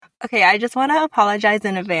Okay, I just want to apologize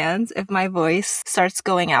in advance if my voice starts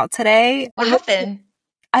going out today. What happened?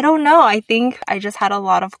 I don't know. I think I just had a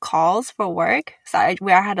lot of calls for work,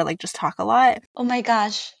 where I had to just talk a lot. Oh my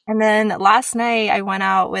gosh. And then last night I went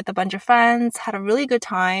out with a bunch of friends, had a really good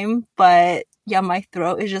time, but yeah, my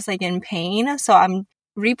throat is just in pain. So I'm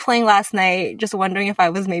replaying last night, just wondering if I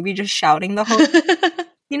was maybe just shouting the whole.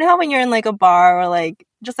 You know how when you're in a bar or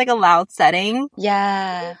just a loud setting,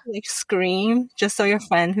 Yeah. Scream just so your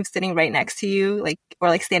friend who's sitting right next to you,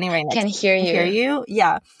 or standing right next Can to you, hear can hear you.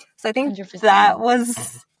 Yeah. So I think 100%. that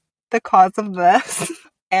was the cause of this.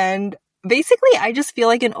 And basically, I just feel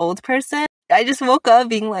like an old person. I just woke up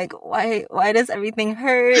being why does everything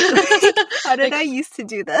hurt? How did I used to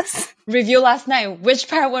do this? Review last night. Which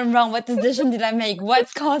part went wrong? What decision did I make?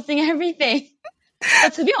 What's causing everything?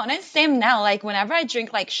 But to be honest, same now. Whenever I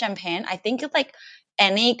drink champagne, I think it's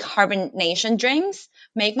any carbonation drinks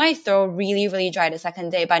make my throat really, really dry the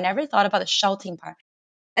second day. But I never thought about the shouting part.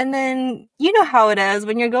 And then you know how it is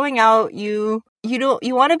when you're going out. You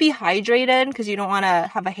want to be hydrated because you don't want to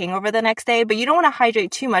have a hangover the next day, but you don't want to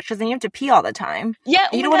hydrate too much because then you have to pee all the time. Yeah,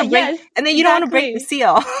 you don't want to break, yes, and then you don't want to break the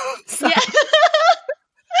seal. So. Yeah.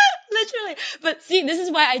 Literally. But see, this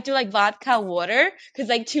is why I do vodka water.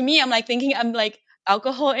 Because to me, I'm thinking I'm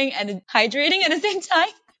alcoholing and hydrating at the same time.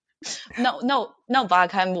 No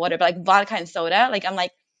vodka and water, but vodka and soda. I'm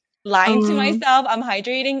lying to myself. I'm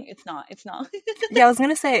hydrating. It's not. Yeah, I was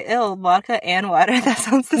gonna say, ew, vodka and water. That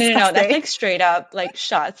sounds disgusting. No, that's straight up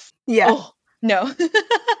shots. Yeah. Oh, no.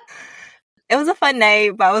 It was a fun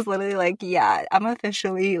night, but I was literally yeah, I'm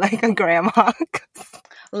officially a grandma.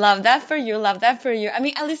 Love that for you. Love that for you. I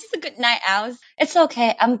mean, at least it's a good night out. It's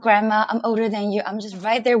okay. I'm grandma. I'm older than you. I'm just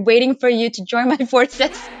right there waiting for you to join my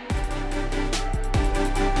forces.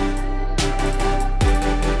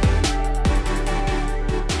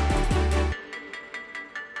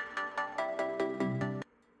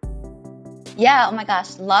 Yeah, oh my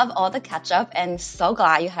gosh, love all the catch up and so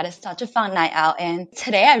glad you had such a fun night out. And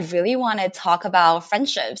today I really want to talk about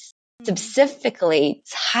friendships, specifically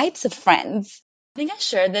types of friends. I think I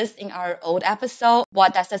shared this in our old episode.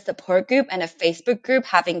 What does a support group and a Facebook group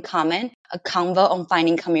have in common? A convo on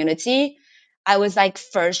finding community. I was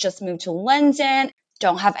first just moved to London,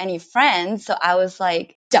 don't have any friends. So I was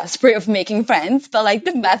desperate of making friends. But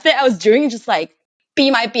the method I was doing is just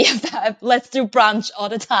be my BFF. Let's do brunch all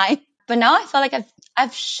the time. But now I feel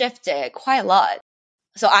I've shifted quite a lot.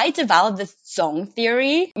 So I developed this zone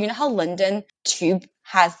theory. You know how London Tube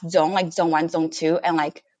has zone, zone 1, zone 2, and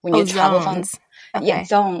when you travel zones. from yeah,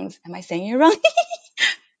 zones. Am I saying it wrong?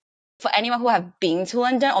 For anyone who have been to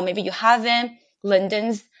London, or maybe you haven't,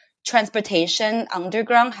 London's transportation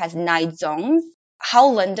underground has 9 zones. How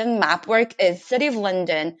London map work is City of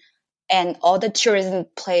London and all the tourism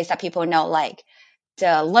place that people know,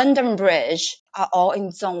 the London Bridge, are all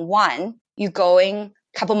in zone 1. You're going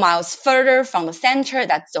a couple miles further from the center,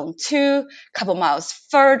 that's zone 2, couple miles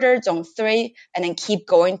further, zone 3, and then keep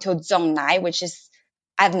going to zone 9, which is,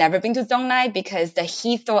 I've never been to zone 9 because the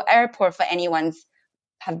Heathrow Airport, for anyone's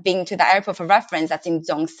have been to the airport for reference, that's in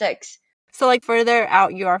zone 6. So further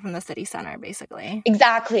out you are from the city center, basically.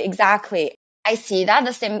 Exactly. I see that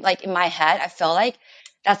the same, in my head, I feel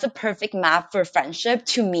that's a perfect map for friendship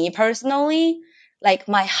to me personally.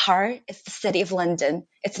 My heart is the city of London.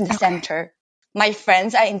 It's in the center. My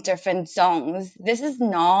friends are in different zones. This is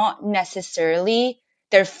not necessarily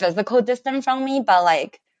their physical distance from me, but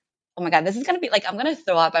oh my God, this is going to be I'm going to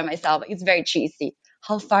throw up by myself. It's very cheesy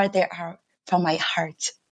how far they are from my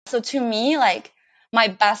heart. So to me, my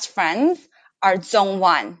best friends are zone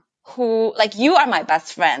 1. Who, you are my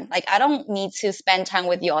best friend. I don't need to spend time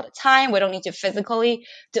with you all the time. We don't need to physically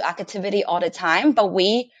do activity all the time, but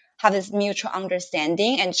we have this mutual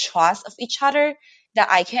understanding and trust of each other that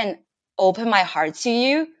I can open my heart to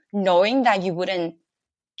you, knowing that you wouldn't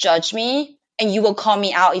judge me and you will call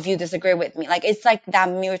me out if you disagree with me. It's that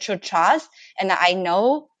mutual trust, and that I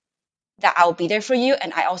know that I'll be there for you,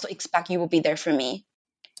 and I also expect you will be there for me.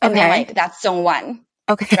 And then that's zone 1.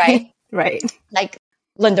 Okay. Right? Right.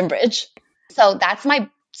 London Bridge. So that's my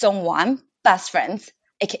zone 1 best friends,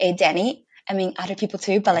 aka Danny. I mean, other people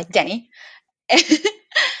too, but Danny.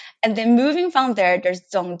 And then moving from there, there's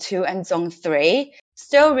zone 2 and zone 3,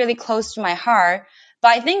 still really close to my heart. But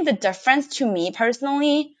I think the difference to me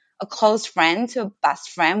personally, a close friend to a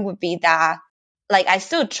best friend would be that, I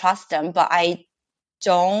still trust them, but I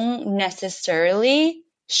don't necessarily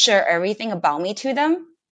share everything about me to them.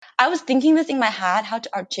 I was thinking this in my head, how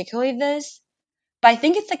to articulate this, but I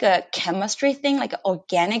think it's a chemistry thing, an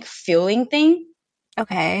organic feeling thing.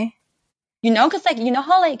 Okay. Because you know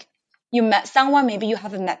how you met someone, maybe you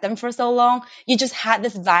haven't met them for so long. You just had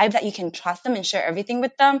this vibe that you can trust them and share everything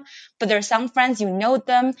with them. But there are some friends, you know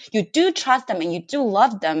them, you do trust them and you do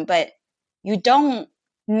love them, but you don't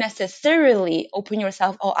necessarily open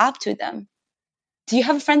yourself all up to them. Do you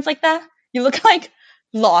have friends like that? You look like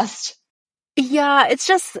lost. Yeah, it's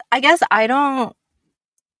just, I guess I don't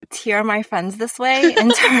tier my friends this way in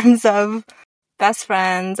terms of best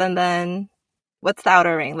friends and then what's the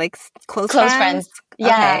outer ring? Like close friends?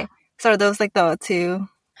 Yeah. Okay. So are those like the two?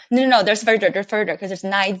 No, there's further because there's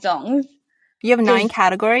 9 zones. You have 9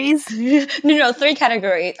 categories? No, 3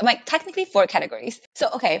 categories. I'm like technically 4 categories. So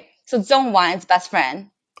okay, so zone 1 is best friend.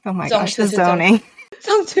 Oh my Zone gosh, 2 the to zoning.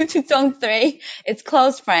 Zone 2 to zone 3, it's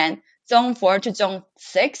close friend. Zone 4 to zone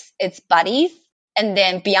 6, it's buddies. And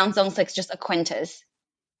then beyond zone 6, just acquaintance.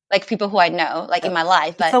 Like people who I know, like in my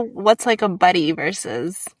life. But So what's like a buddy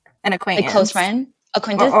versus an acquaintance? like close friend?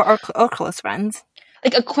 Acquaintance? Or close friends.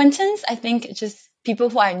 Like acquaintance, I think it's just people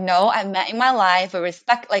who I know, I met in my life, or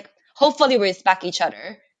respect, like hopefully we respect each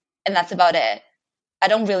other. And that's about it. I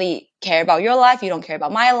don't really care about your life. You don't care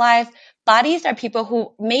about my life. Buddies are people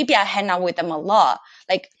who maybe I hang out with them a lot.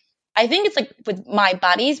 Like, I think it's like with my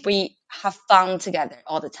buddies, we have fun together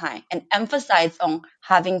all the time and emphasize on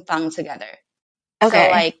having fun together. Okay.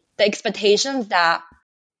 So like the expectations that,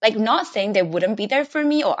 like not saying they wouldn't be there for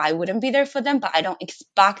me or I wouldn't be there for them, but I don't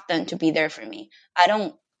expect them to be there for me. I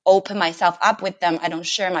don't open myself up with them. I don't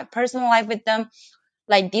share my personal life with them.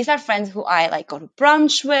 Like these are friends who I like go to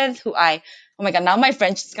brunch with, oh my God, now my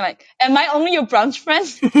French is like, am I only your brunch friend?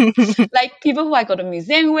 Like people who I go to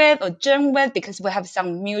museum with or gym with because we have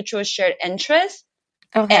some mutual shared interests.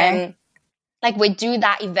 Okay. And like we do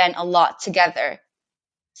that event a lot together.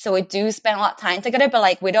 So we do spend a lot of time together, but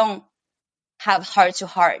like we don't have heart to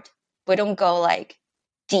heart. We don't go like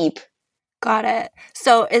deep. Got it.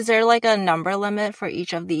 So is there like a number limit for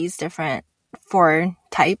each of these different 4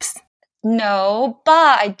 types? No,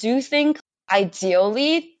 but I do think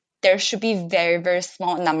ideally there should be very, very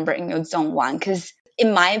small number in your zone 1. Because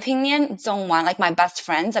in my opinion, zone 1, like my best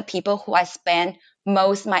friends are people who I spend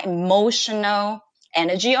most my emotional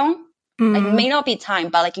energy on. Like it may not be time,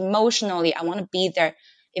 but like emotionally, I want to be there.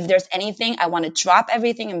 If there's anything, I want to drop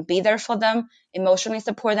everything and be there for them, emotionally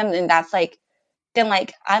support them. And that's like, then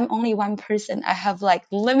like I'm only one person. I have like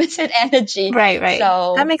limited energy. Right.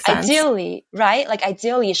 So that makes sense. Ideally, right? Like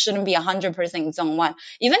ideally it shouldn't be 100% in zone 1.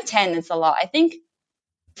 Even 10 is a lot. I think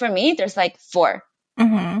for me, there's like 4.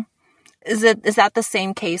 Mm-hmm. Is that the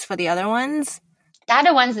same case for the other ones? The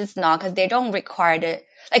other ones it's not because they don't require it.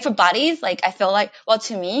 Like for buddies, like I feel like, well,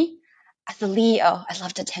 to me, as a Leo, I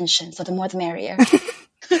love the attention. So the more the merrier.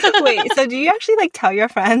 Wait, so do you actually like tell your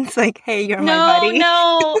friends like, hey, you're my buddy?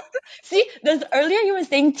 No. See, earlier you were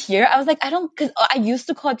saying tier. I was like, because I used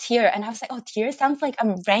to call tier and I was like, oh, tier sounds like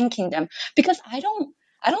I'm ranking them because I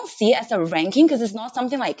don't see it as a ranking because it's not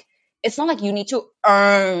something like, it's not like you need to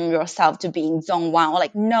earn yourself to be in zone 1 or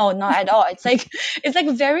like, no, not at all. It's like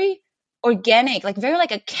very organic, like very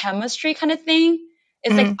like a chemistry kind of thing.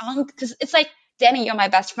 It's like, because it's like, Danny, you're my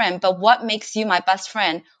best friend, but what makes you my best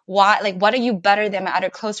friend? Why, like, what are you better than my other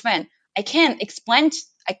close friend? I can't explain,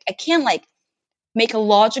 I can't like make a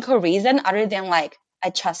logical reason other than like, I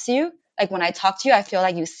trust you. Like when I talk to you, I feel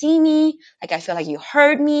like you see me, like I feel like you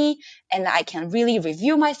heard me and I can really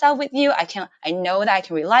review myself with you. I know that I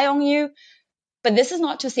can rely on you. But this is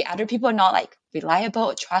not to say other people are not like reliable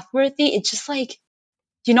or trustworthy. It's just like,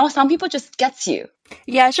 some people just gets you.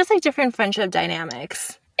 Yeah, it's just like different friendship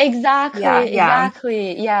dynamics. Exactly.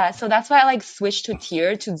 Yeah. So that's why I like switch to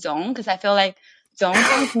tier to zone because I feel like zone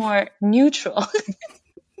sounds more neutral.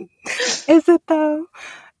 Is it though?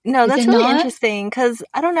 No, that's really not? interesting because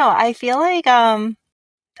I don't know. I feel like I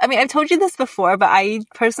mean, I've told you this before, but I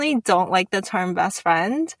personally don't like the term best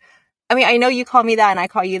friend. I mean, I know you call me that and I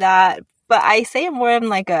call you that, but I say it more in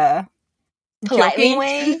like a joking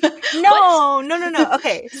way. No.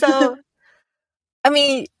 Okay, so I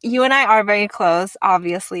mean, you and I are very close.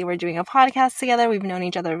 Obviously, we're doing a podcast together. We've known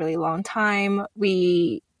each other a really long time.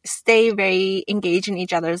 We stay very engaged in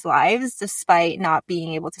each other's lives despite not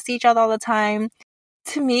being able to see each other all the time.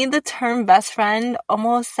 To me, the term best friend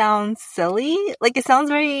almost sounds silly. Like it sounds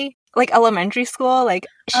very like elementary school. Like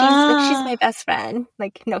she's my best friend.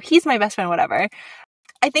 Like, no, he's my best friend, whatever.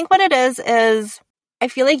 I think what it is I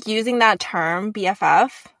feel like using that term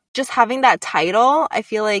BFF, just having that title, I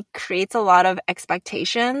feel like creates a lot of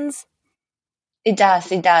expectations. It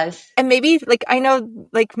does. And maybe like, I know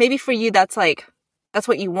like maybe for you, that's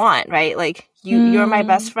what you want, right? Like you're my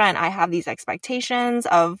best friend. I have these expectations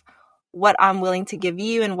of what I'm willing to give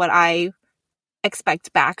you and what I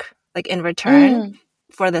expect back like in return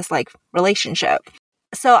for this like relationship.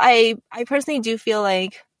 So I personally do feel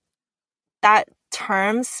like that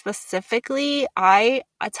term specifically, I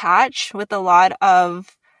attach with a lot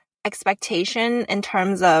of expectation in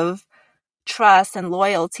terms of trust and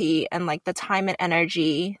loyalty and like the time and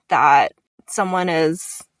energy that someone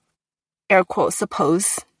is, air quotes,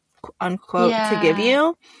 supposed, unquote, to give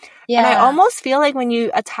you. And I almost feel like when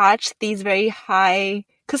you attach these very high,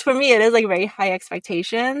 because for me it is like very high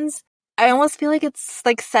expectations, I almost feel like it's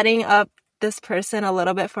like setting up this person a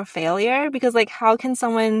little bit for failure, because like how can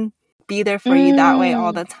someone be there for you that way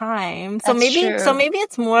all the time? So maybe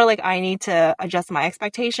it's more like I need to adjust my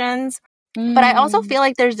expectations. But I also feel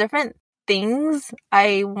like there's different things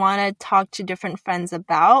I want to talk to different friends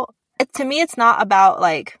about. To me, it's not about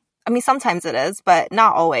like, I mean, sometimes it is, but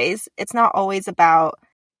not always. It's not always about,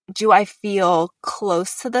 do I feel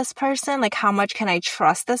close to this person? Like, how much can I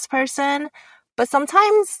trust this person? But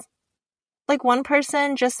sometimes, like, one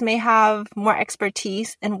person just may have more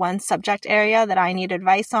expertise in one subject area that I need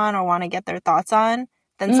advice on or want to get their thoughts on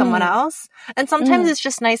than someone else. And sometimes it's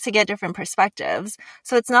just nice to get different perspectives.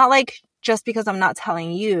 So it's not like just because I'm not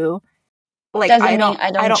telling you, like, I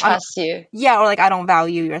don't trust you. Yeah, or like I don't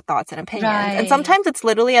value your thoughts and opinions. Right. And sometimes it's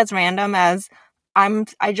literally as random as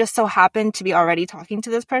I just so happen to be already talking to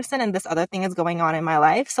this person and this other thing is going on in my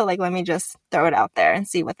life. So like, let me just throw it out there and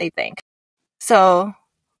see what they think. So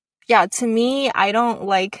yeah, to me, I don't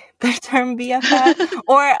like the term BFF.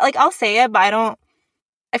 Or like, I'll say it, but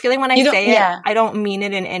I feel like when I say it, I don't mean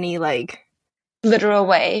it in any like literal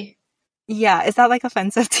way. Yeah. Is that like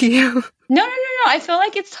offensive to you? No. I feel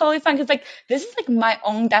like it's totally fine because like this is like my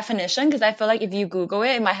own definition, because I feel like if you Google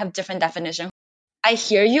it, it might have different definition. I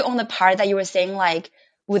hear you on the part that you were saying, like,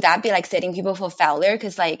 would that be like setting people for failure?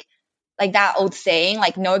 Because like that old saying,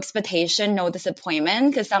 like, no expectation, no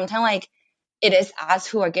disappointment. Because sometimes like it is us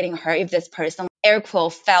who are getting hurt if this person, air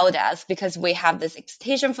quote, failed us because we have this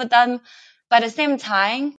expectation for them. But at the same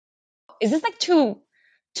time, is this like too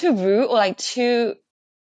rude or like too,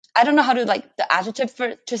 I don't know how to like the adjective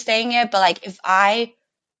to saying it, but like if I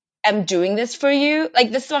am doing this for you,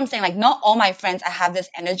 like this is what I'm saying, like not all my friends I have this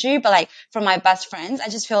energy, but like for my best friends, I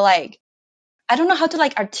just feel like I don't know how to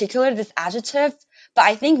like articulate this adjective, but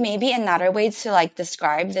I think maybe another way to like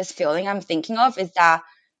describe this feeling I'm thinking of is that,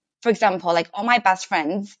 for example, like all my best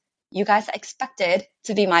friends, you guys are expected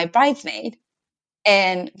to be my bridesmaid,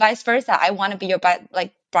 and vice versa. I want to be your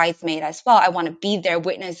bridesmaid as well. I want to be there,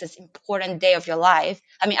 witness this important day of your life.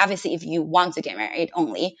 I mean, obviously, if you want to get married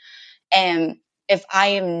only. And if I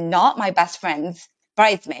am not my best friend's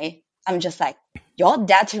bridesmaid, I'm just like, you're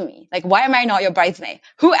dead to me. Like, why am I not your bridesmaid?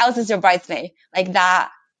 Who else is your bridesmaid? Like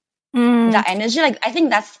that energy. Like, I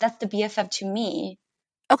think that's the BFF to me.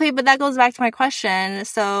 Okay, but that goes back to my question.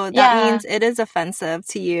 So that means it is offensive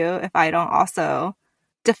to you if I don't also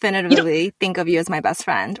definitively think of you as my best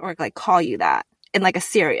friend or like call you that in like a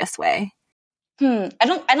serious way. I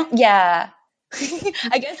don't, yeah.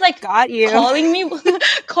 I guess like got you. calling me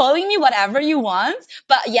whatever you want.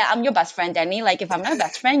 But yeah, I'm your best friend, Danny. Like if I'm not a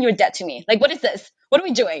best friend, you're dead to me. Like what is this? What are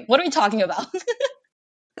we doing? What are we talking about?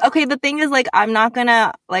 Okay, the thing is like I'm not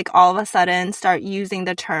gonna like all of a sudden start using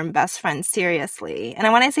the term best friend seriously.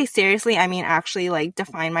 And when I say seriously, I mean actually like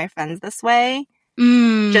define my friends this way.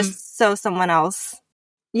 Just so someone else,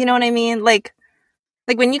 you know what I mean? Like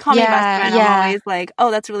when you call me best friend, I'm always like,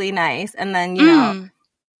 oh, that's really nice. And then, you know,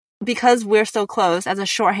 because we're so close, as a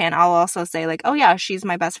shorthand, I'll also say like, oh yeah, she's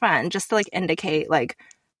my best friend, just to like indicate like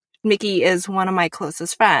Mickey is one of my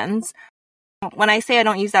closest friends. When I say I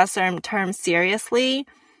don't use that term seriously,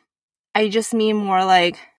 I just mean more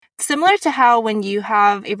like similar to how when you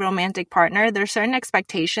have a romantic partner, there's certain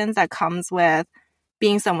expectations that comes with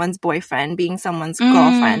being someone's boyfriend, being someone's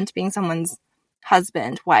girlfriend, being someone's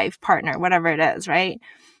husband, wife, partner, whatever it is, right?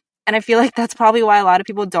 And I feel like that's probably why a lot of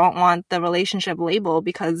people don't want the relationship label,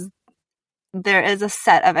 because there is a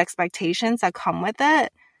set of expectations that come with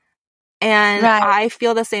it. And I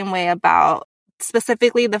feel the same way about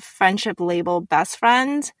specifically the friendship label best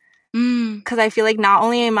friend, because I feel like not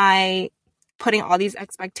only am I putting all these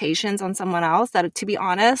expectations on someone else that, to be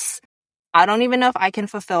honest, I don't even know if I can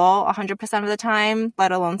fulfill 100% of the time,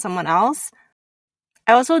 let alone someone else.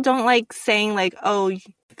 I also don't like saying like, oh,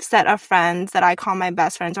 set of friends that I call my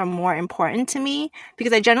best friends are more important to me,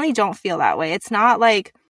 because I generally don't feel that way. It's not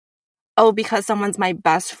like, oh, because someone's my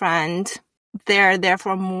best friend, they're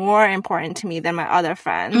therefore more important to me than my other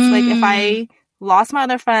friends. Like if I lost my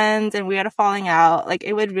other friends and we had a falling out, like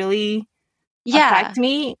it would really affect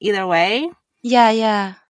me either way.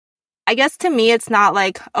 Yeah. I guess to me, it's not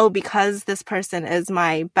like, oh, because this person is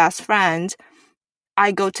my best friend,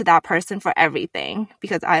 I go to that person for everything,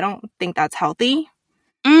 because I don't think that's healthy.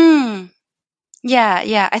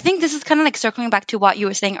 Yeah. I think this is kind of like circling back to what you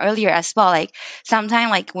were saying earlier as well. Like sometimes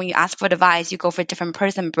like when you ask for advice, you go for a different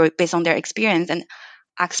person based on their experience and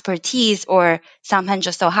expertise, or sometimes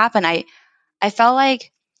just so happen. I felt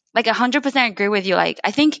like 100% agree with you. Like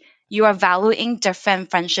I think you are valuing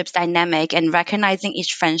different friendships dynamic and recognizing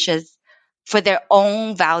each friendship for their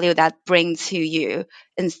own value that bring to you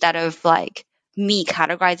instead of like me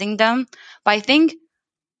categorizing them. But I think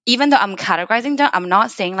even though I'm categorizing them, I'm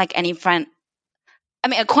not saying like any friend, I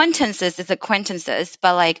mean, acquaintances is acquaintances,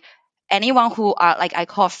 but like anyone who are like I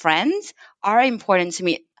call friends are important to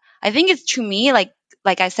me. I think it's to me like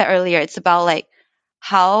I said earlier, it's about like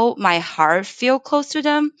how my heart feel close to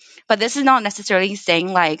them. But this is not necessarily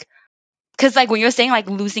saying like, because like when you're saying like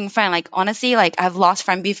losing friend, like honestly, like I've lost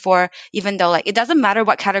friend before, even though like it doesn't matter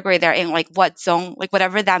what category they're in, like what zone, like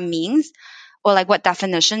whatever that means, or like what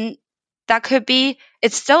definition that could be,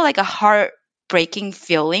 it's still like a heartbreaking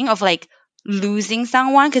feeling of like losing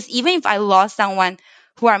someone. Because even if I lost someone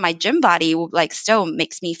who are my gym buddy, like still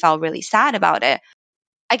makes me feel really sad about it.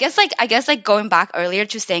 I guess like going back earlier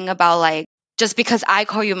to saying about like just because I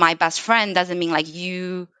call you my best friend doesn't mean like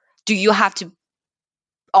you have to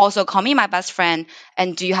also call me my best friend,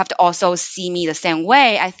 and do you have to also see me the same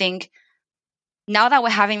way. I think now that we're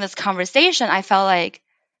having this conversation, I felt like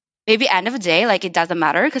maybe end of the day like it doesn't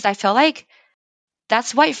matter, because I feel like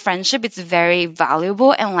that's why friendship is very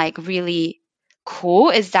valuable and like really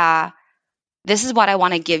cool, is that this is what I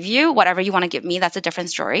want to give you, whatever you want to give me, that's a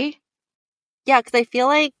different story. Yeah, because I feel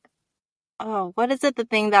like, oh, what is it? The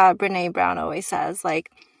thing that Brene Brown always says,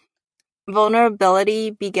 like,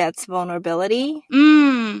 vulnerability begets vulnerability.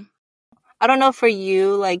 Mm. I don't know for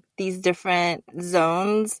you, like, these different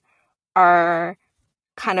zones are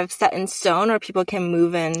kind of set in stone, or people can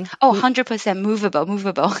move in. Oh, 100%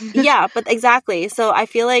 movable. Yeah, but exactly. So I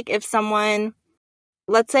feel like if someone,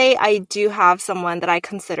 let's say I do have someone that I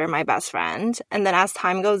consider my best friend, and then as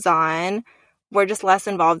time goes on, we're just less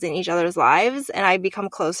involved in each other's lives, and I become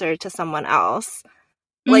closer to someone else.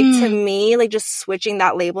 Like, to me, like, just switching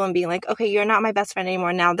that label and being like, okay, you're not my best friend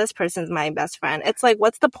anymore. Now this person's my best friend. It's like,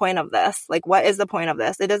 what's the point of this? Like, what is the point of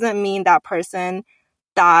this? It doesn't mean that person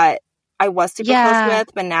that I was super close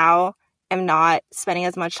with, but now am not spending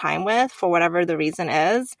as much time with for whatever the reason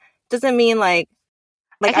is. Doesn't mean like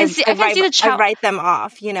I write them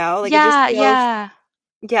off, you know? Like, it just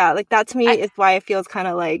feels, yeah, like that to me is why it feels kind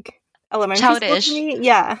of like elementary school to me.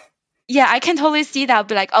 Yeah. Yeah, I can totally see that.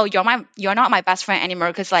 Be like, oh, you're not my best friend anymore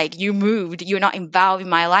because like you moved, you're not involved in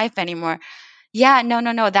my life anymore. Yeah, no,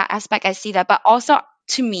 that aspect I see that. But also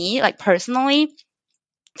to me, like personally,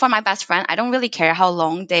 for my best friend, I don't really care how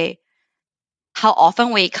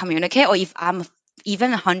often we communicate, or if I'm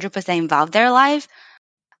even 100% involved in their life.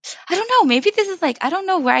 I don't know. Maybe this is like, I don't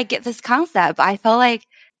know where I get this concept, but I felt like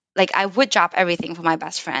I would drop everything for my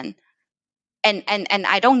best friend. And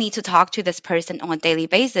I don't need to talk to this person on a daily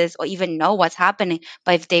basis or even know what's happening.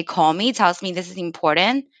 But if they call me, tells me this is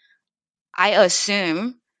important, I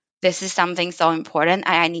assume this is something so important,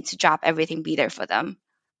 and I need to drop everything, be there for them.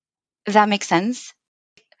 If that makes sense.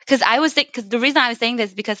 Because the reason I was saying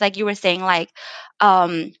this, because like you were saying, like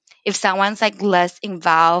if someone's like less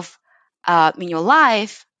involved in your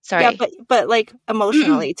life, sorry. Yeah, but like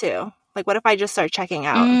emotionally too. Like, what if I just start checking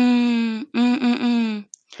out?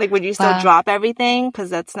 Like, would you still drop everything? Because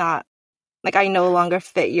that's not, like, I no longer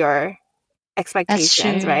fit your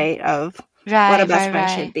expectations, right? Of what a best friend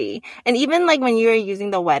should be. And even like when you were using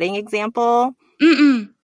the wedding example,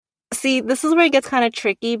 see, this is where it gets kind of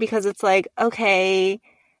tricky, because it's like, okay,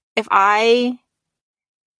 if I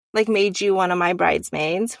like made you one of my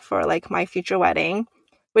bridesmaids for like my future wedding,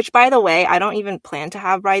 which by the way, I don't even plan to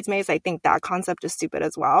have bridesmaids. I think that concept is stupid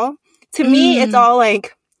as well. To me, it's all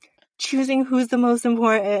like choosing who's the most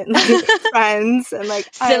important, like, friends, and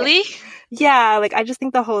like silly. Like I just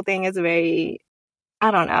think the whole thing is very,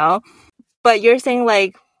 I don't know. But you're saying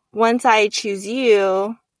like once I choose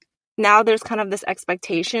you, now there's kind of this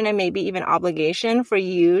expectation and maybe even obligation for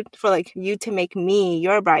you to make me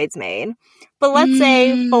your bridesmaid. But let's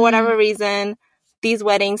say for whatever reason, these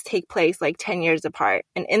weddings take place like 10 years apart.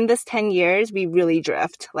 And in this 10 years, we really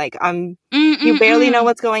drift. Like you barely know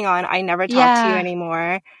what's going on. I never talk to you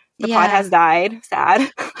anymore. The pod has died. Sad.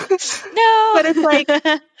 No. But it's like,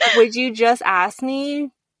 would you just ask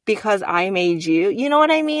me because I made you? You know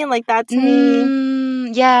what I mean? Like that to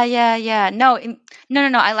me. Yeah. No.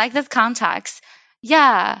 I like this context.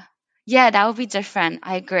 Yeah, that would be different.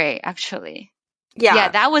 I agree, actually. Yeah,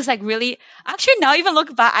 that was like really, actually now even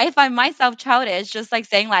look back, I find myself childish, just like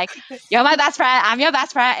saying like, you're my best friend, I'm your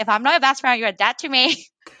best friend. If I'm not your best friend, you're dead to me.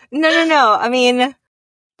 No. I mean,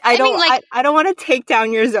 I mean, don't like, I don't want to take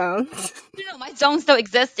down your zones. no, my zone's still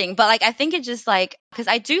existing, but like I think it's just like because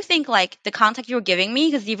I do think like the context you were giving me,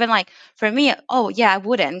 because even like for me, oh yeah, I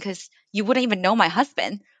wouldn't, because you wouldn't even know my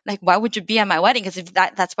husband. Like, why would you be at my wedding? Because if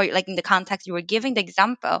that's what like in the context you were giving the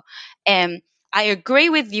example, and I agree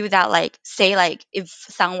with you that like say like if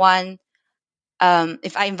someone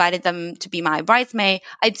if I invited them to be my bridesmaid,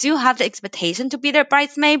 I do have the expectation to be their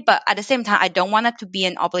bridesmaid, but at the same time, I don't want it to be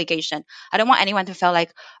an obligation. I don't want anyone to feel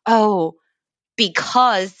like, oh,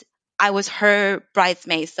 because I was her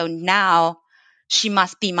bridesmaid, so now she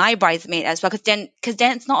must be my bridesmaid as well. Because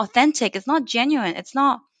then it's not authentic. It's not genuine. It's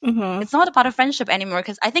not. Mm-hmm. It's not about a friendship anymore.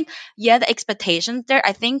 Because I think, yeah, the expectations there.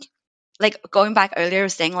 I think, like going back earlier,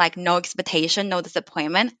 saying like no expectation, no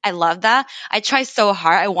disappointment. I love that. I try so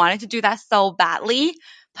hard. I wanted to do that so badly,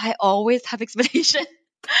 but I always have expectation.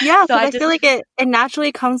 Yeah, So because I I just feel like it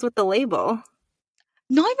naturally comes with the label.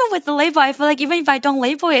 not even with the label. I feel like even if I don't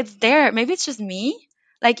label it, it's there. Maybe it's just me.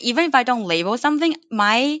 Like even if I don't label something,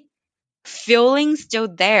 my feelings still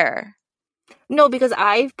there. No, because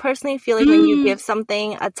I personally feel like when you Mm, give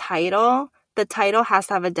something a title, the title has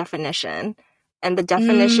to have a definition. And the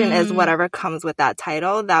definition is mm, whatever comes with that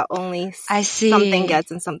title that only I something see. gets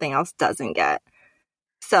and something else doesn't get.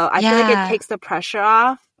 So I feel like it Yeah. takes the pressure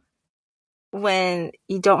off when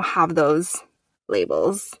you don't have those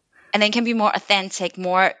labels. And then can be more authentic,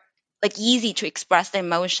 more like easy to express the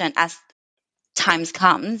emotion as times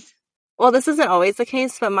comes. Well, this isn't always the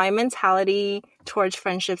case, but my mentality towards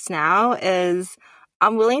friendships now is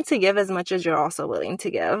I'm willing to give as much as you're also willing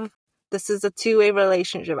to give. This is a two-way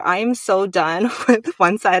relationship. I am so done with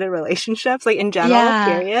one-sided relationships, like in general, Yeah.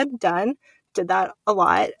 period, done. Did that a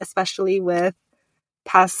lot, especially with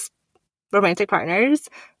past romantic partners.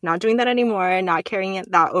 Not doing that anymore, not carrying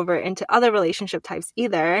that over into other relationship types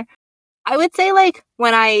either. I would say, like,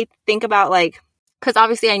 when I think about, like, because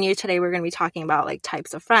obviously I knew today we are going to be talking about, like,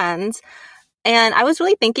 types of friends. And I was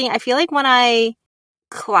really thinking, I feel like when I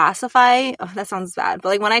classify, oh, that sounds bad, but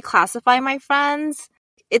like when I classify my friends,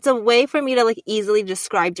 it's a way for me to like easily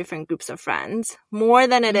describe different groups of friends more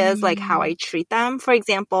than it is like how I Mm. treat them. For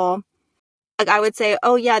example, like I would say,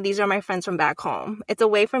 oh yeah, these are my friends from back home. It's a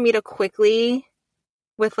way for me to quickly,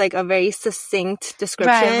 with like a very succinct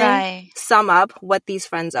description, Right. sum up what these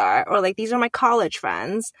friends are. Or like, these are my college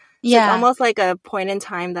friends. So it's Yeah. almost like a point in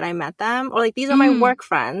time that I met them. Or like, these are my Mm. work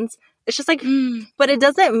friends. It's just like, Mm. but it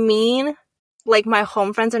doesn't mean like my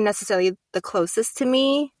home friends are necessarily the closest to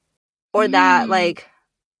me, or that Mm. like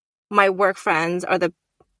my work friends are the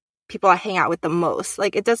people I hang out with the most.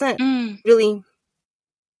 Like, it doesn't Mm. really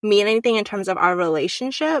mean anything in terms of our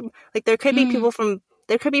relationship. Like, there could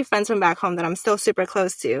be friends from back home that I'm still super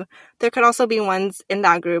close to. There could also be ones in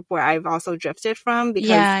that group where I've also drifted from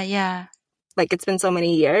because Yeah. like it's been so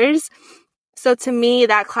many years. So to me,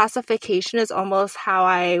 that classification is almost how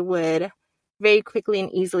I would very quickly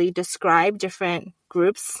and easily describe different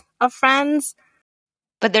groups of friends.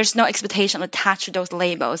 But there's no expectation attached to those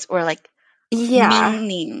labels or like Yeah.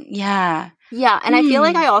 meaning. Yeah. Yeah. And I feel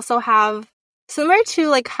like I also have, similar to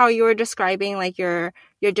like how you were describing like your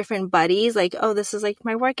different buddies, like, oh, this is like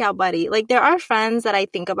my workout buddy. Like, there are friends that I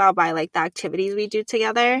think about by like the activities we do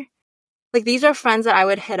together. Like, these are friends that I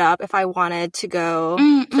would hit up if I wanted to go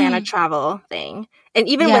plan a travel thing. And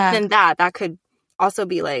even Yeah. within that could also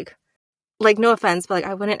be like, no offense, but like,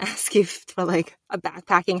 I wouldn't ask you for like a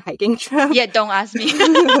backpacking hiking trip. Yeah, don't ask me.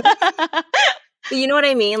 But you know what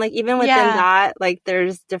I mean? Like, even within Yeah. that, like,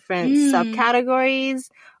 there's different subcategories.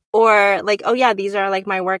 Or like, oh yeah, these are like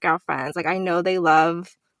my workout friends. Like, I know they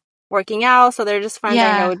love working out, so they're just friends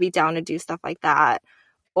I know Yeah. would be down to do stuff like that.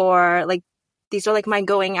 Or like, these are like my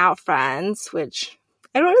going out friends, which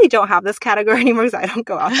I really don't have this category anymore because I don't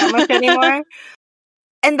go out that much anymore.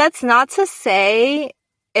 And that's not to say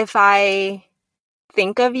if I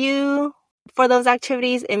think of you for those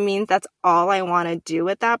activities, it means that's all I want to do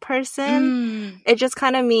with that person. It just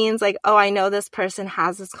kind of means like, oh, I know this person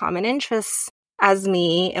has this common interests as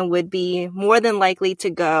me and would be more than likely to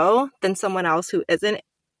go than someone else who isn't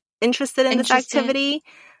interested in this activity.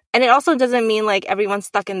 And it also doesn't mean like everyone's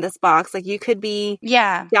stuck in this box. Like, you could be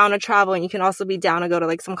down to travel and you can also be down to go to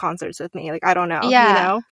like some concerts with me. Like, I don't know, you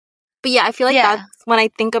know? But yeah, I feel like that's when I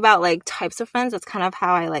think about like types of friends, that's kind of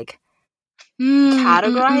how I like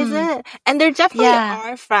categorize it. And there definitely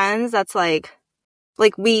are friends that's like I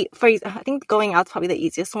think going out's probably the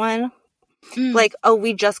easiest one. Like, oh,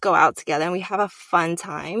 we just go out together and we have a fun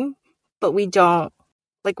time, but we don't,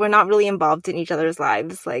 like, we're not really involved in each other's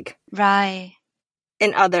lives, like,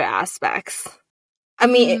 in other aspects. I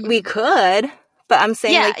mean, we could, but I'm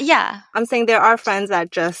saying I'm saying there are friends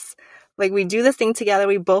that just Like, we do this thing together.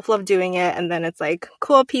 We both love doing it. And then it's like,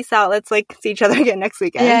 cool, peace out. Let's like see each other again next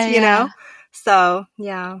weekend, you know? So,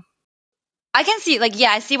 yeah. I can see, like,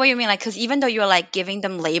 yeah, I see what you mean. Like, because even though you're like giving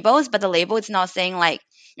them labels, but the label is not saying like,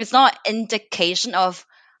 it's not indication of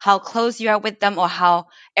how close you are with them or how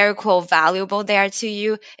air quote valuable they are to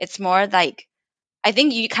you. It's more like, I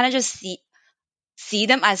think you kind of just see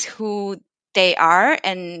them as who they are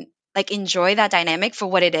and like enjoy that dynamic for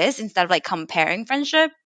what it is instead of like comparing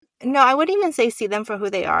friendship. No, I wouldn't even say see them for who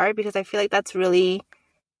they are, because I feel like that's really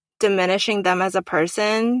diminishing them as a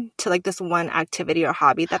person to like this one activity or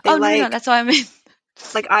hobby that they Oh, like. no, that's what I mean.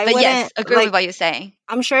 Like, I But wouldn't, yes, agree like, with what you're saying.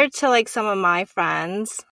 I'm sure to like some of my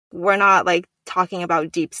friends, we're not like talking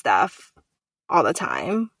about deep stuff all the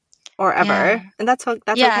time or ever. Yeah. And that's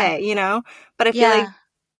Yeah. okay, you know? But I feel like Yeah.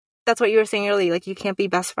 that's what you were saying earlier. Like, you can't be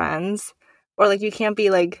best friends, or like you can't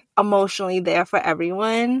be like emotionally there for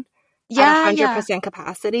everyone at Yeah. Yeah. 100%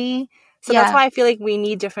 capacity. So that's Yeah. why I feel like we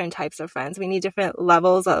need different types of friends. We need different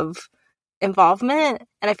levels of involvement.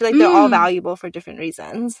 And I feel like they're all valuable for different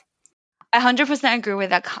reasons. I 100% agree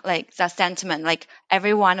with that, like that sentiment. Like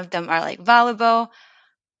every one of them are like valuable.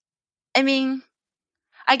 I mean,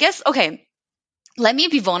 I guess, okay, let me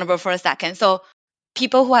be vulnerable for a second. So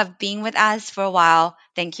people who have been with us for a while,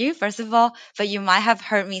 thank you, first of all. But you might have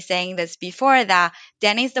heard me saying this before, that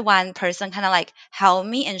Danny's the one person kind of like helped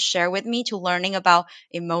me and share with me to learning about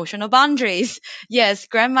emotional boundaries. Yes,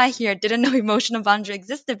 grandma here didn't know emotional boundary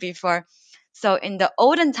existed before. So in the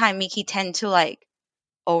olden time, Mickey tend to like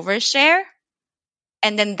overshare.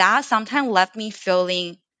 And then that sometimes left me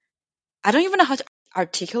feeling, I don't even know how to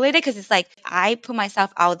articulate it, because it's like I put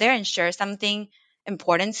myself out there and share something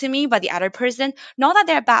important to me, but the other person, not that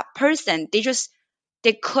they're a bad person,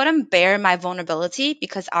 they couldn't bear my vulnerability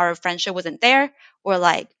because our friendship wasn't there, or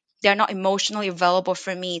like they're not emotionally available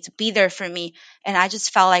for me to be there for me. And I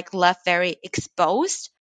just felt like left very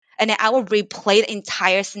exposed. And then I would replay the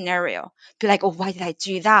entire scenario, be like, oh, why did I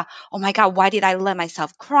do that? Oh my God, why did I let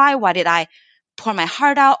myself cry? Why did I pour my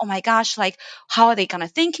heart out? Oh my gosh, like, how are they gonna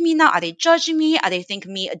think me now? Are they judging me? Are they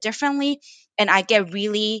thinking me differently? And I get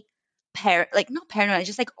really like not paranoid,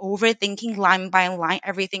 just like overthinking line by line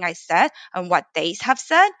everything I said and what they have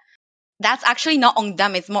said. That's actually not on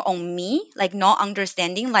them, it's more on me, like not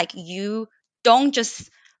understanding, like you don't just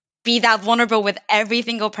be that vulnerable with every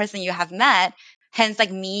single person you have met. Hence,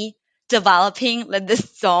 like me developing like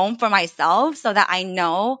this zone for myself so that I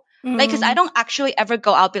know, like, because I don't actually ever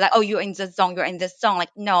go out be like, oh, you're in this zone, you're in this zone.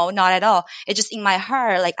 Like, no, not at all. It's just in my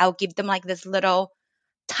heart. Like, I'll give them like this little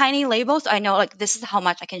tiny label so I know like this is how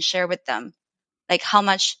much I can share with them. Like,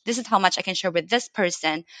 this is how much I can share with this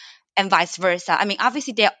person, and vice versa. I mean,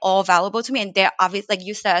 obviously they're all valuable to me, and they're obvious, like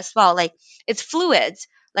you said as well, like it's fluid.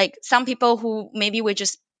 Like some people who maybe we're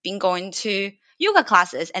just been going to yoga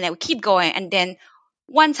classes and then we keep going, and then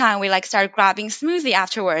one time we like start grabbing smoothie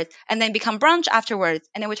afterwards and then become brunch afterwards,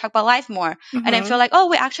 and then we talk about life more, and then feel like, oh,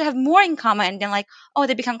 we actually have more in common, and then like, oh,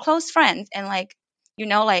 they become close friends, and like,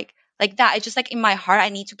 like that. It's just like in my heart I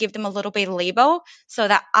need to give them a little bit label so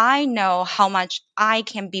that I know how much I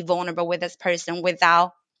can be vulnerable with this person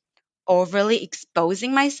without overly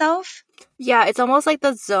exposing myself. Yeah, it's almost like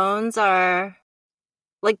the zones are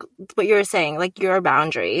like what you were saying, like your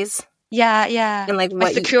boundaries. Yeah, yeah. And like my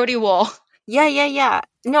what security wall. Yeah.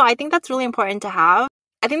 No, I think that's really important to have.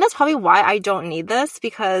 I think that's probably why I don't need this,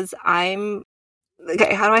 because I'm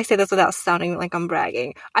okay, how do I say this without sounding like I'm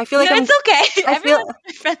bragging? I feel like No, it's okay. Everyone's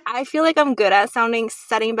different. I feel like I'm good at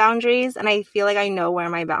setting boundaries, and I feel like I know where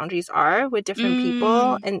my boundaries are with different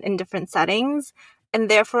people and in different settings. And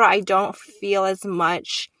therefore I don't feel as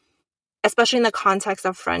much, especially in the context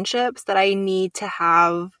of friendships, that I need to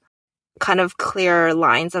have kind of clear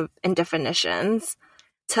lines of and definitions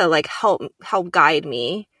to like help guide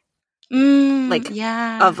me. Like,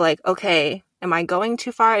 Yeah. of like, okay, am I going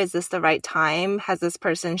too far? Is this the right time? Has this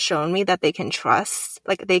person shown me that they can trust,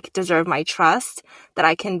 like they deserve my trust, that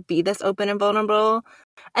I can be this open and vulnerable?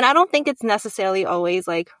 And I don't think it's necessarily always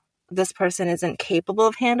like this person isn't capable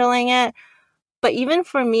of handling it. But even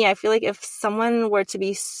for me, I feel like if someone were to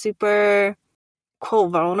be super,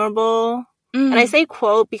 quote, vulnerable, and I say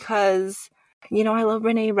quote because, you know, I love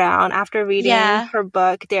Brene Brown. After reading her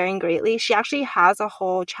book, Daring Greatly, she actually has a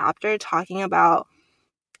whole chapter talking about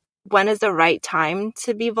when is the right time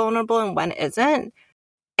to be vulnerable and when isn't.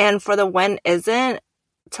 And for the when isn't,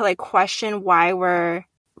 to like question why we're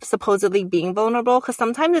supposedly being vulnerable. Because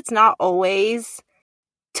sometimes it's not always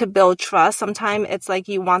to build trust. Sometimes it's like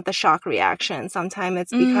you want the shock reaction. Sometimes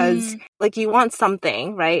it's because like you want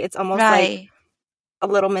something, right? It's almost like a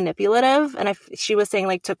little manipulative. And she was saying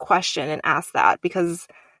like to question and ask that, because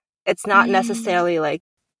it's not necessarily like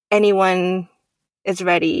anyone is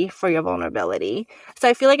ready for your vulnerability. So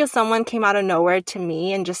I feel like if someone came out of nowhere to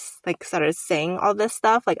me and just like started saying all this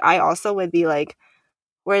stuff, like I also would be like,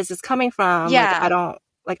 where is this coming from? Yeah, I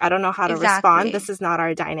don't know how to respond. This exactly. is not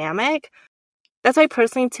our dynamic. That's why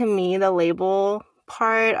personally to me, the label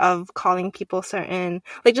part of calling people certain,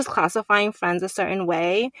 like just classifying friends a certain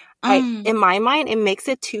way, Mm, in my mind, it makes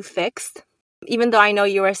it too fixed. Even though I know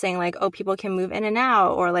you were saying like, oh, people can move in and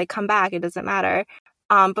out or like come back, it doesn't matter.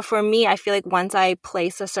 But for me, I feel like once I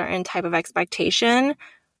place a certain type of expectation,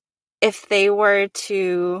 if they were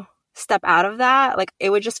to step out of that, like it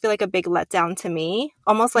would just feel like a big letdown to me,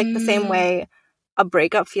 almost like the same mm, way a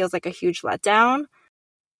breakup feels like a huge letdown.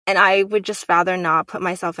 And I would just rather not put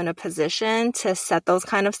myself in a position to set those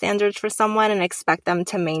kind of standards for someone and expect them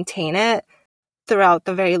to maintain it throughout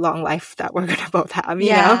the very long life that we're going to both have, you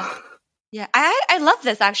know? yeah. Yeah. I love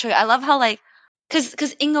this actually. I love how like,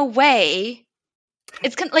 cause in a way,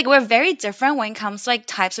 it's kind of like we're very different when it comes to like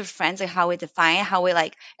types of friends, like how we define it, how we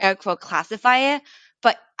like air quote classify it.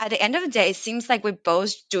 But at the end of the day, it seems like we're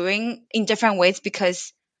both doing in different ways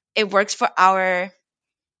because it works for our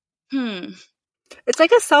hmm. It's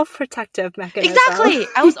like a self-protective mechanism. Exactly.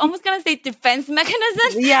 I was almost gonna say defense mechanism,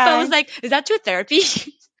 but I Yeah. was like, is that too therapy?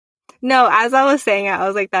 No, as I was saying it, I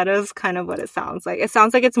was like, that is kind of what it sounds like. It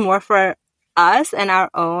sounds like it's more for us and our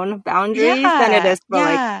own boundaries than it Yeah. is for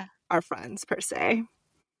like Yeah. our friends per se.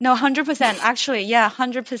 No, 100%. Actually, yeah,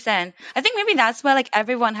 100%. I think maybe that's why like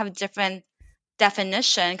everyone have a different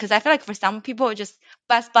definition because I feel like for some people it's just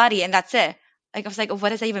best buddy and that's it. Like I was like, what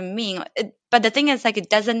does that even mean? But the thing is, like, it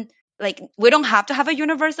doesn't like we don't have to have a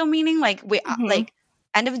universal meaning. Like we Hmm. like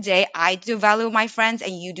end of the day, I do value my friends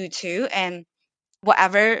and you do too, and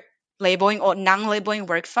whatever labeling or non-labeling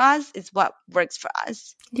works for us is what works for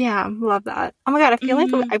us. Yeah, love that. Oh my God, I feel like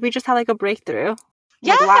Hmm. we just had like a breakthrough,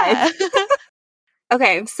 like live. Yeah,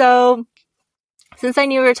 Okay, so since I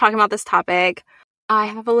knew we were talking about this topic, I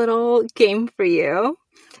have a little game for you.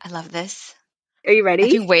 I love this. Are you I've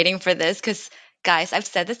ready? been waiting for this because, guys, I've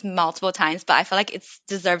said this multiple times, but I feel like it's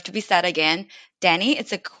deserved to be said again. Danny,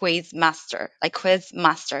 it's a quiz master, like quiz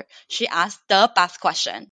master. She asked the best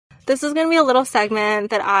question. This is going to be a little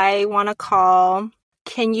segment that I want to call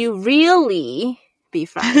Can You Really Be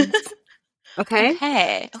Friends? Okay?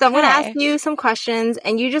 Okay, So I'm going to ask okay. you some questions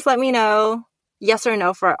and you just let me know yes or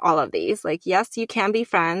no for all of these. Like, yes, you can be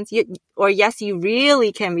friends, or yes, you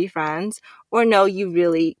really can be friends, or no, you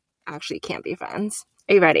really actually can't be friends.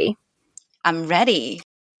 Are you ready? I'm ready.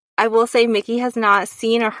 I will say Mickey has not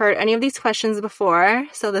seen or heard any of these questions before,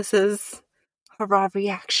 so this is her raw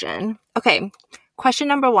reaction. Okay, question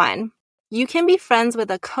number 1. You can be friends with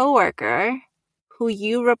a coworker who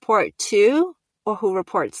you report to or who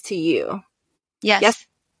reports to you. Yes? Yes.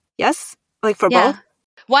 Yes? Like for both? Yeah.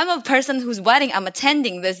 One person whose wedding I'm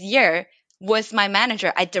attending this year was my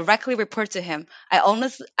manager. I directly report to him. I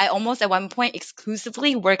almost at one point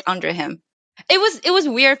exclusively work under him. It was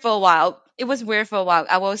weird for a while. It was weird for a while,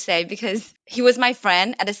 I will say, because he was my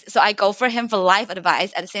friend so I go for him for life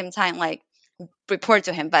advice at the same time, like report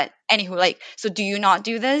to him. But anywho, like, so do you not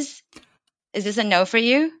do this? Is this a no for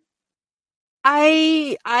you?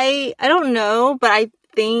 I don't know, but I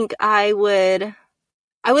think I would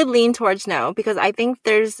lean towards no because I think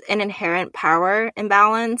there's an inherent power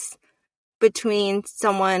imbalance between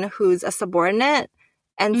someone who's a subordinate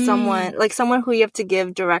and Mm, someone who you have to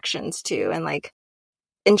give directions to and like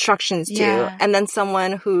instructions to, yeah. and then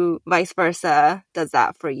someone who vice versa does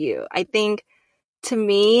that for you. I think to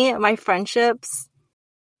me, my friendships,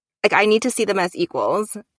 like I need to see them as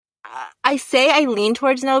equals. I say I lean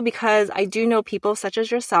towards no because I do know people such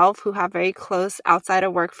as yourself who have very close outside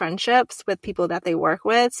of work friendships with people that they work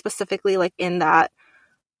with, specifically like in that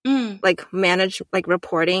Mm, like manage like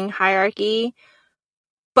reporting hierarchy.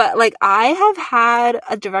 But like I have had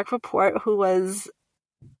a direct report who was,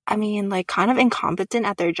 I mean, like kind of incompetent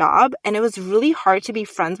at their job, and it was really hard to be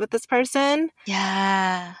friends with this person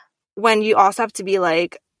yeah. when you also have to be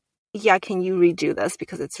like, yeah, can you redo this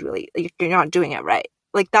because it's really you're not doing it right.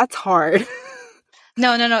 Like that's hard.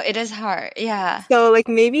 No, no, no. It is hard. Yeah. So like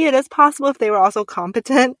maybe it is possible if they were also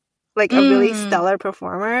competent, like a really Mm, stellar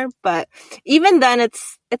performer, but even then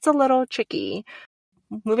it's a little tricky.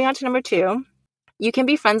 Moving on to number 2. You can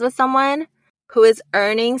be friends with someone who is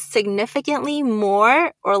earning significantly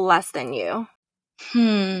more or less than you.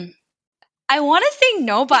 hmm. I want to say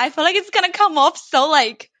no, but I feel like it's gonna come off so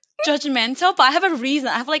like judgmental. But I have a reason.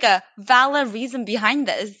 I have like a valid reason behind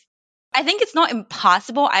this. I think it's not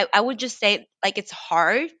impossible. I would just say like it's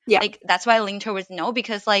hard. Yeah. Like that's why I lean towards no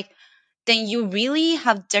because like then you really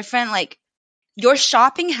have different like your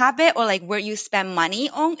shopping habit or like where you spend money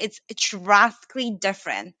on. It's drastically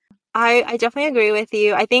different I definitely agree with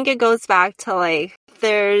you. I think it goes back to like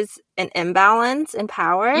there's an imbalance in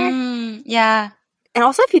power. Yeah, And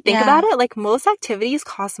also if you think about yeah, it, like most activities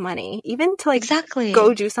cost money. Even to like go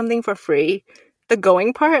exactly. do something for free. The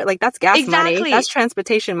going part, like that's gas money. That's Exactly.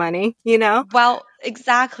 transportation money, you know? Well,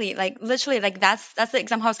 exactly. Like literally, like that's the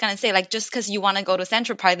example I was gonna say. Like just because you want to go to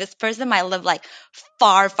Central Park, this person might live like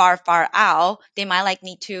far, far, far out. They might like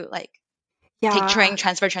need to like take Yeah. train,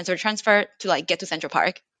 transfer to like get to Central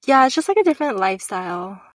Park. Yeah, it's just like a different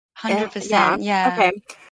lifestyle. Yeah. 100%. Yeah. Okay.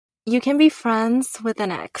 You can be friends with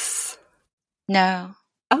an ex. No.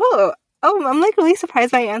 Oh, I'm like really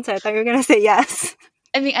surprised by your answer. I thought you were gonna say yes.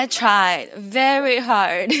 I mean, I tried very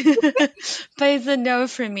hard, but it's a no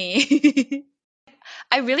for me.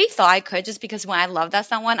 I really thought I could just because when I love that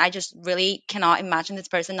someone, I just really cannot imagine this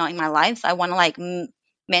person not in my life. So I want to like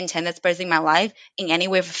maintain this person in my life in any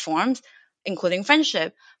way or forms, including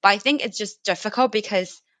friendship. But I think it's just difficult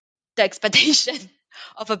because the expectation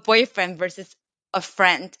of a boyfriend versus a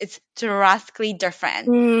friend is drastically different.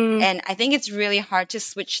 Mm, And I think it's really hard to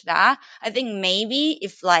switch that. I think maybe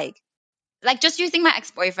if like just using my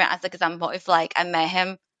ex-boyfriend as an example, if like I met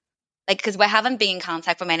him like because we haven't been in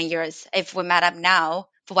contact for many years, if we met up now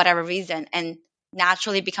for whatever reason and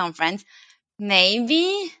naturally become friends,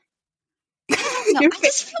 maybe I don't know. your I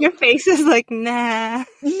just feel your face is like nah.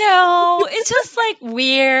 no, it's just like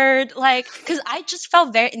weird. Like, because I just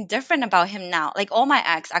felt very indifferent about him now. Like, all my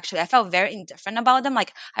ex, actually, I felt very indifferent about them.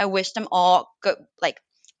 Like, I wish them all good, like,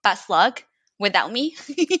 best luck without me.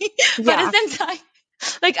 But at Yeah, the same time,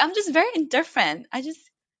 like, I'm just very indifferent. I just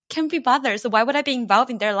can't be bothered. So, why would I be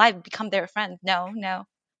involved in their life, become their friend? No, no,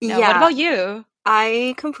 no. What yeah. about you?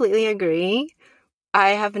 I completely agree. I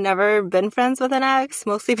have never been friends with an ex,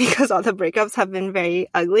 mostly because all the breakups have been very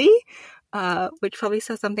ugly, which probably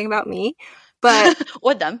says something about me. But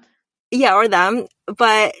Or them? yeah, or them.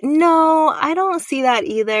 But no, I don't see that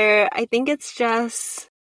either. I think it's just,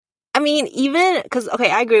 I mean, even because, okay,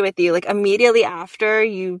 I agree with you. Like, immediately after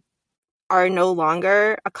you are no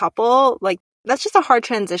longer a couple, like, that's just a hard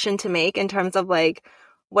transition to make in terms of, like,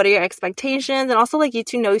 what are your expectations? And also, like, you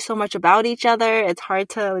two know so much about each other. It's hard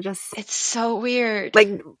to just, It's so weird.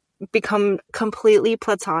 like, become completely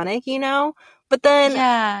platonic, you know? But then,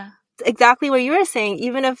 Yeah. exactly what you were saying,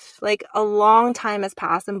 even if, like, a long time has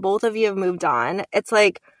passed and both of you have moved on, it's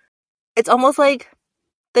like, it's almost like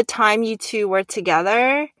the time you two were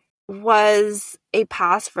together was a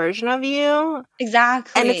past version of you.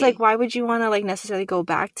 And it's like, Exactly. why would you want to like necessarily go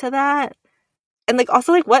back to that? And like,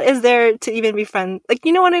 also, like, what is there to even be friends? Like,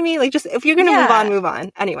 you know what I mean? Like, just if you're gonna move on, Yeah. move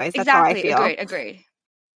on. Anyways, that's how I Exactly. feel. Agreed. Agreed.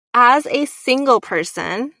 As a single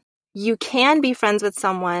person, you can be friends with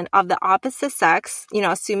someone of the opposite sex, you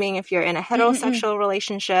know, assuming if you're in a Mm-mm-mm. heterosexual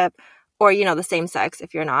relationship or, you know, the same sex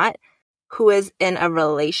if you're not, who is in a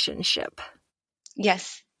relationship.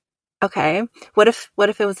 Yes. Okay. What if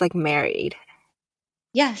it was like married?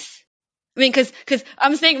 Yes. I mean, cause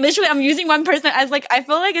I'm saying literally, I'm using one person as like I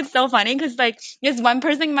feel like it's so funny because like there's one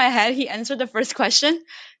person in my head. He answered the first question.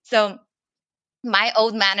 So my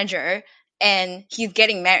old manager, and he's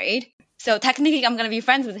getting married. So technically, I'm gonna be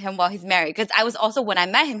friends with him while he's married. Because I was also when I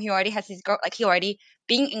met him, he already has his girl. Like he already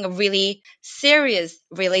being in a really serious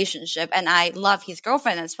relationship, and I love his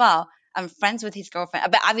girlfriend as well. I'm friends with his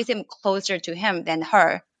girlfriend, but obviously I'm closer to him than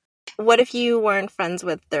her. What if you weren't friends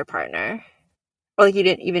with their partner? Or like you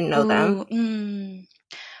didn't even know them? Ooh,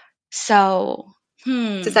 so,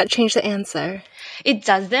 Does that change the answer? it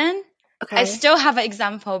doesn't. I Okay. still have an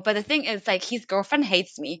example, but the thing is, like, his girlfriend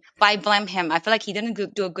hates me, but I blame him. I feel like he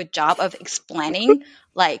didn't do a good job of explaining,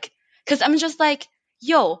 like, because I'm just like,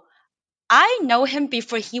 yo, I know him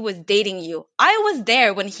before he was dating you. I was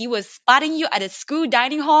there when he was spotting you at a school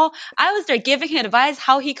dining hall. I was there giving him advice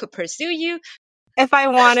how he could pursue you. If I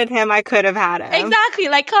wanted him, I could have had him. Exactly,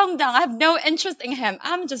 like, calm down. I have no interest in him.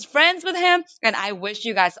 I'm just friends with him, and I wish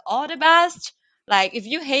you guys all the best. Like, if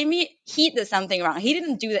you hate me, he did something wrong. He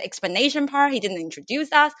didn't do the explanation part. He didn't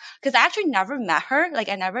introduce us because I actually never met her. Like,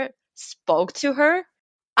 I never spoke to her.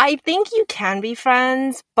 I think you can be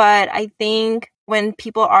friends, but I think when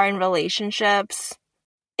people are in relationships,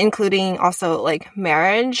 including also like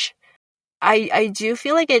marriage, I do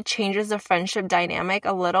feel like it changes the friendship dynamic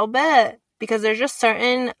a little bit because there's just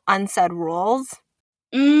certain unsaid rules,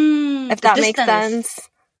 if The that makes distance. sense.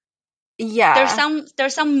 Yeah,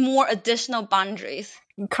 There's some more additional boundaries.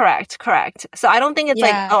 correct. So I don't think it's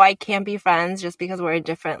like, Yeah. oh, I can't be friends just because we're in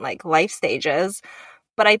different like life stages.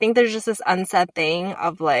 But I think there's just this unsaid thing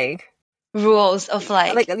of Rules of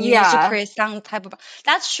like you need to yeah, create some type of.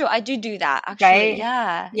 That's true. I do that actually. right?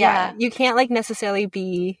 Yeah. Yeah, Yeah. you can't like necessarily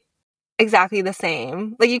be exactly the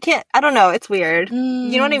same. Like, you can't, I don't know, it's weird.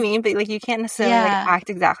 You know what I Mm, mean? But like, you can't necessarily like yeah. act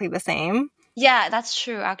exactly the same. Yeah, that's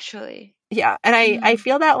true, actually. Yeah. And I Mm.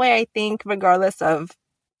 feel that way, I think, regardless of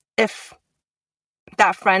if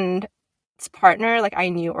that friend's partner, like, I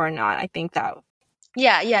knew or not. I think that.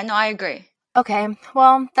 Yeah, no, I agree. Okay.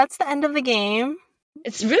 Well, that's the end of the game.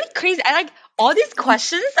 It's really crazy. I like all these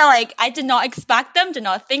questions are like, I did not expect them, did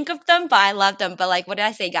not think of them, but I love them. But like, what did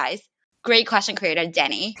I say, guys? Great question creator,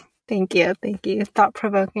 Danny. Thank you. Thank you. Thought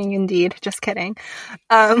provoking indeed. Just kidding.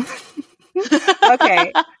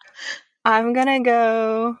 Okay. I'm gonna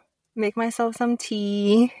go make myself some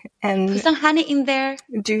tea Put and some honey in there.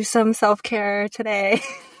 do some self-care today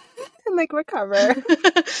and like recover.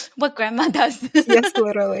 What grandma does. Yes,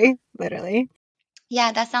 literally. Literally.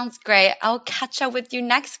 Yeah, that sounds great. I'll catch up with you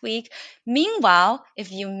next week. Meanwhile, if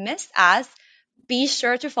you missed us, be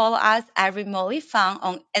sure to follow us at Remotely Fun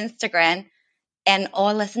on Instagram and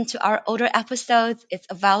or listen to our older episodes. It's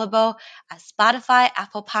available at Spotify,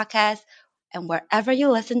 Apple Podcasts, and wherever you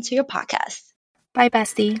listen to your podcasts. Bye,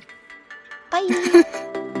 bestie.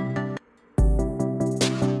 Bye.